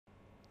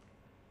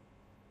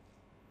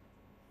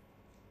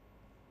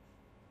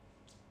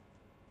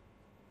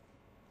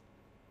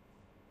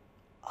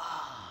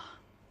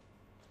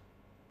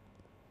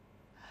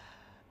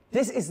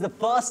This is the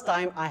first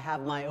time I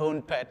have my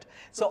own pet,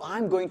 so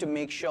I'm going to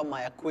make sure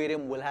my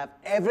aquarium will have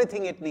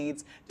everything it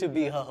needs to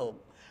be her home.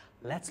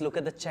 Let's look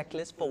at the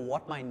checklist for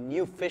what my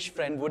new fish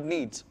friend would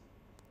need.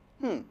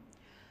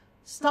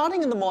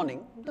 Starting in the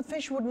morning, the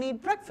fish would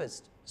need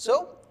breakfast.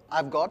 So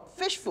I've got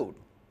fish food.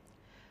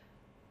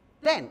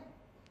 Then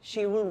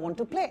she will want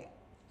to play.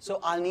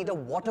 So I'll need a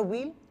water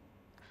wheel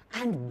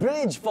and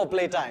bridge for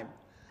playtime.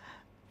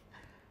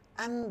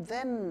 And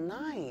then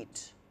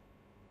night.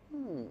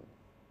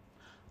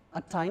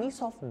 A tiny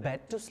soft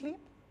bed to sleep?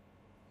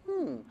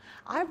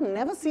 I've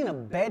never seen a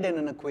bed in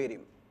an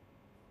aquarium.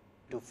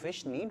 Do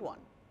fish need one?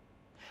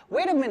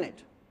 Wait a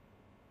minute.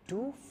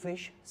 Do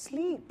fish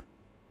sleep?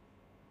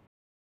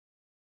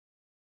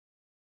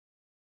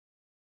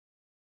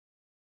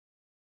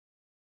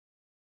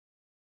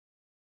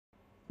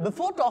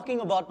 Before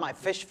talking about my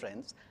fish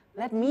friends,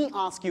 let me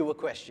ask you a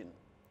question.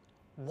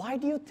 Why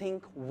do you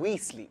think we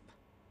sleep?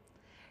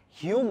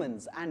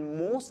 Humans and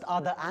most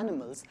other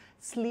animals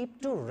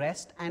sleep to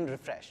rest and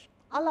refresh,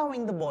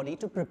 allowing the body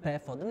to prepare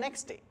for the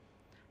next day.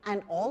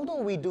 And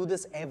although we do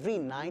this every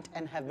night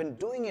and have been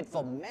doing it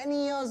for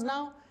many years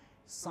now,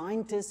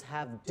 scientists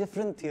have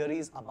different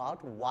theories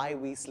about why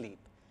we sleep.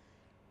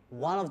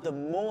 One of the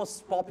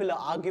most popular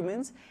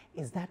arguments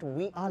is that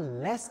we are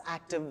less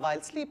active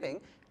while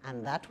sleeping,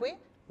 and that way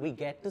we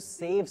get to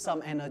save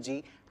some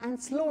energy and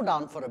slow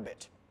down for a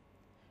bit.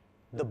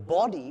 The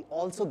body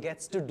also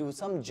gets to do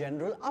some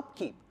general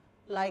upkeep,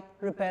 like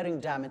repairing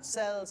damaged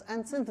cells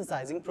and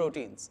synthesizing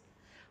proteins.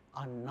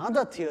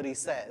 Another theory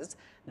says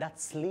that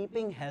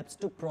sleeping helps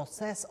to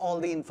process all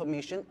the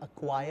information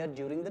acquired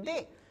during the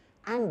day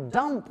and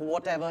dump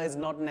whatever is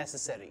not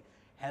necessary,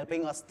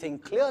 helping us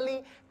think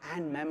clearly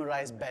and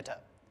memorize better.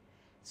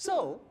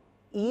 So,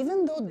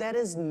 even though there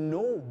is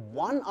no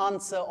one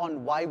answer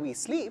on why we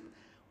sleep,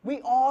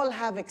 we all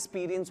have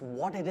experienced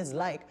what it is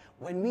like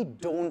when we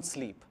don't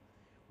sleep.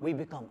 We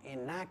become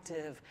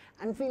inactive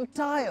and feel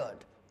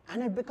tired,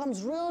 and it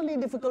becomes really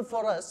difficult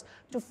for us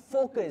to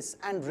focus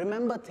and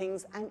remember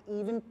things and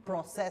even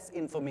process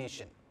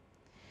information.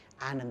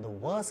 And in the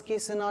worst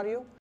case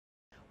scenario,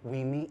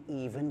 we may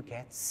even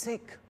get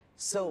sick.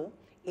 So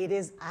it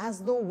is as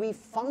though we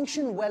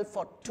function well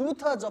for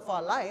 2/3 of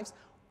our lives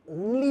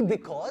only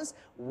because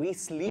we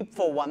sleep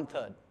for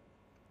 1/3.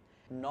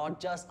 Not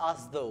just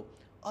us though,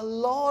 a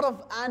lot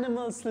of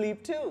animals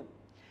sleep too.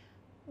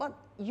 But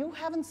you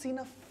haven't seen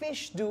a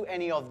fish do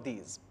any of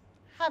these,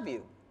 have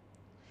you?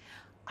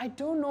 I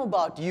don't know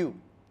about you,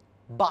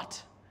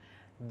 but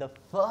the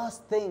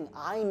first thing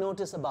I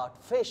notice about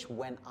fish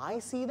when I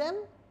see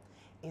them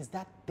is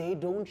that they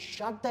don't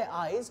shut their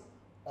eyes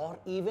or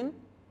even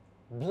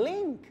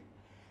blink.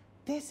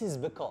 This is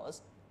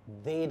because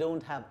they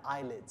don't have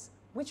eyelids,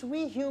 which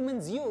we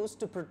humans use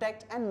to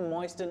protect and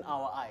moisten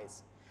our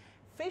eyes.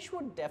 Fish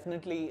would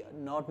definitely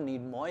not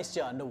need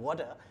moisture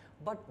underwater,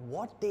 but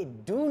what they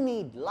do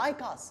need,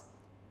 like us,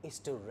 is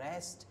to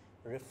rest,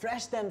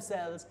 refresh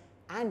themselves,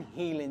 and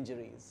heal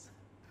injuries.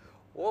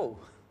 Whoa.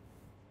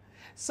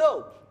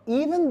 So,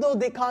 even though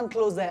they can't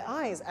close their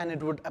eyes and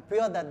it would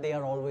appear that they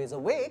are always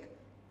awake,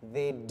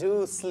 they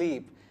do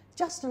sleep,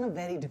 just in a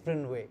very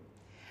different way.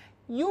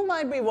 You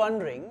might be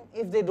wondering,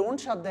 if they don't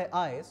shut their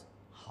eyes,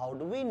 how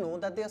do we know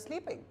that they are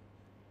sleeping?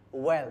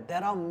 Well,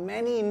 there are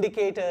many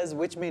indicators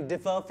which may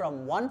differ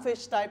from one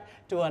fish type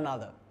to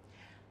another.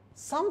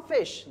 Some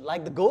fish,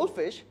 like the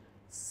goldfish,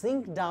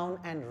 sink down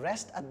and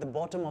rest at the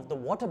bottom of the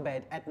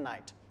waterbed at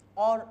night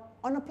or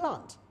on a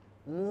plant,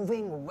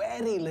 moving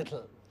very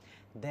little.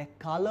 Their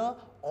color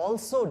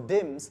also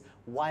dims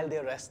while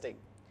they're resting.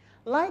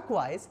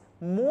 Likewise,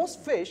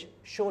 most fish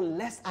show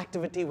less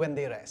activity when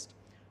they rest.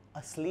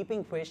 A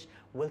sleeping fish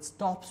will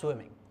stop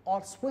swimming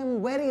or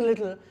swim very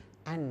little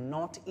and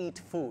not eat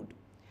food.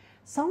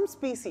 Some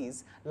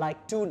species,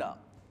 like tuna,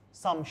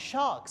 some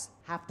sharks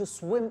have to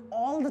swim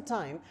all the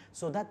time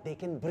so that they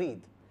can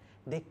breathe.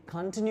 They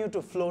continue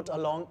to float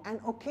along and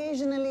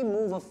occasionally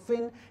move a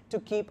fin to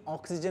keep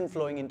oxygen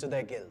flowing into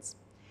their gills.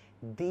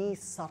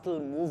 These subtle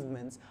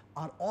movements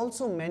are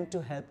also meant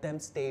to help them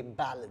stay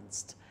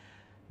balanced.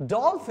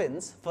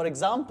 Dolphins, for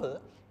example,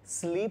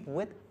 sleep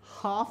with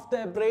half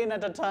their brain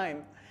at a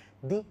time.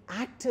 The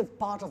active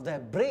part of their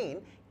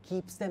brain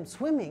keeps them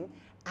swimming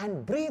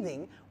and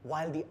breathing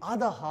while the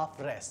other half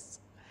rests.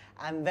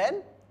 And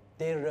then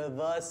they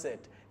reverse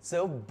it,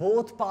 so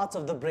both parts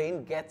of the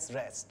brain gets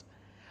rest.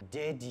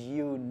 Did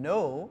you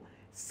know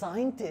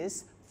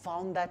scientists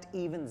found that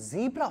even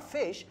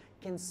zebrafish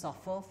can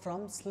suffer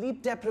from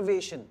sleep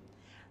deprivation?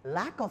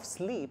 Lack of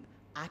sleep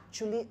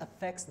actually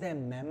affects their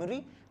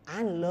memory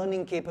and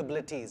learning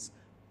capabilities,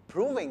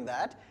 proving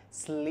that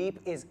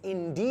sleep is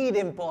indeed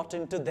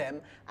important to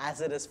them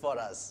as it is for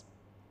us.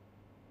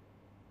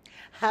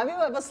 Have you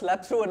ever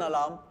slept through an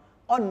alarm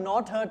or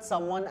not heard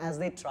someone as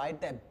they tried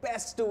their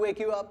best to wake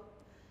you up?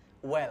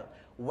 Well,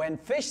 when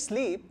fish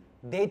sleep,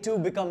 they too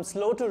become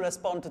slow to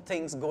respond to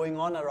things going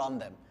on around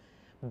them.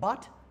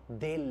 But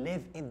they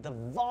live in the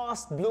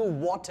vast blue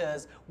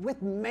waters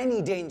with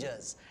many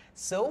dangers.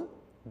 So,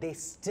 they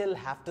still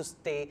have to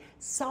stay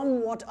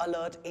somewhat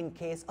alert in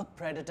case a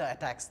predator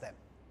attacks them.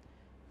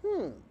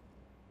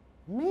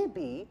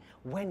 Maybe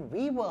when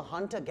we were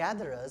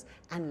hunter-gatherers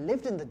and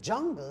lived in the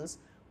jungles,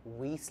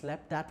 we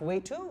slept that way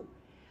too.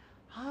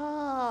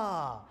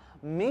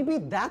 Maybe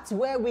that's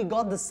where we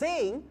got the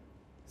saying,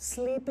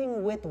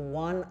 sleeping with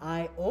one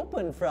eye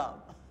open from.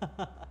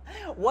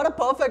 What a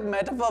perfect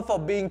metaphor for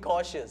being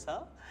cautious,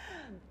 huh?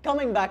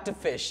 Coming back to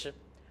fish.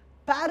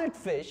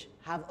 Parrotfish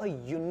have a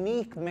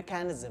unique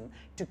mechanism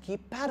to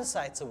keep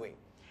parasites away.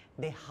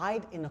 They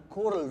hide in a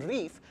coral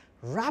reef,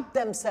 wrap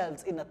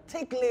themselves in a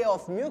thick layer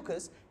of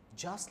mucus,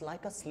 just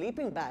like a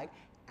sleeping bag,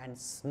 and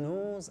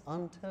snooze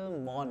until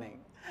morning.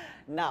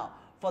 Now,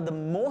 for the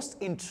most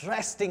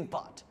interesting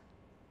part,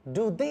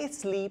 do they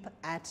sleep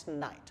at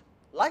night,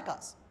 like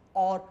us,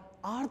 or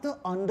are the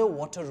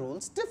underwater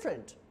rules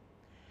different?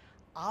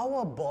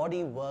 Our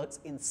body works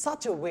in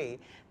such a way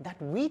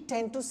that we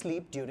tend to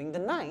sleep during the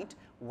night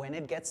when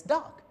it gets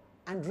dark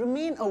and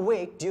remain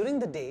awake during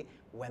the day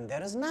when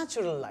there is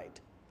natural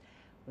light.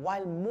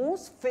 While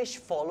most fish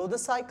follow the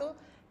cycle,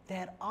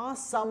 there are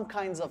some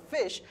kinds of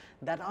fish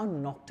that are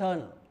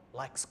nocturnal,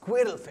 like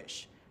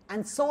squirrelfish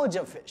and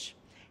soldierfish.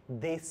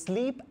 They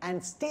sleep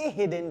and stay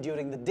hidden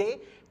during the day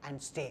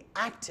and stay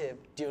active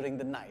during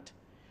the night.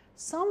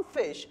 Some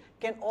fish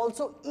can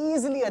also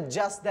easily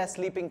adjust their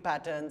sleeping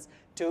patterns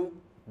to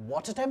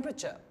water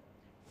temperature,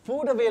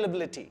 food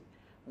availability,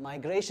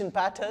 migration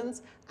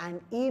patterns,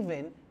 and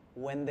even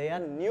when they are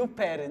new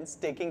parents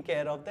taking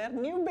care of their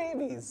new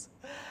babies.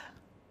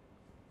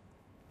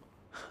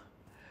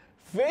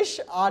 Fish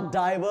are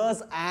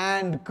diverse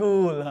and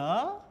cool,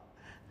 huh?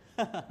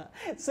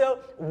 So,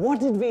 what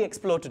did we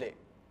explore today?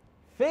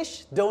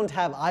 Fish don't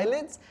have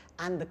eyelids,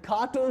 and the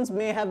cartoons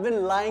may have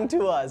been lying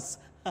to us.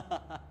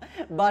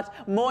 But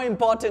more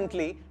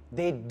importantly,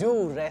 they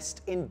do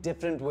rest in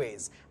different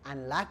ways,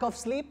 and lack of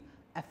sleep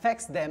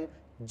affects them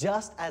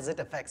just as it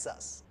affects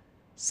us.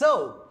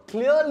 So,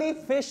 clearly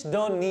fish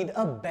don't need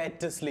a bed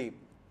to sleep,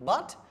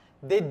 but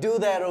they do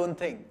their own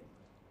thing.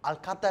 I'll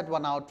cut that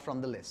one out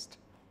from the list.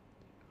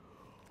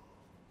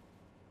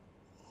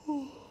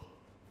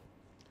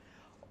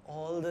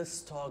 All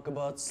this talk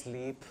about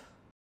sleep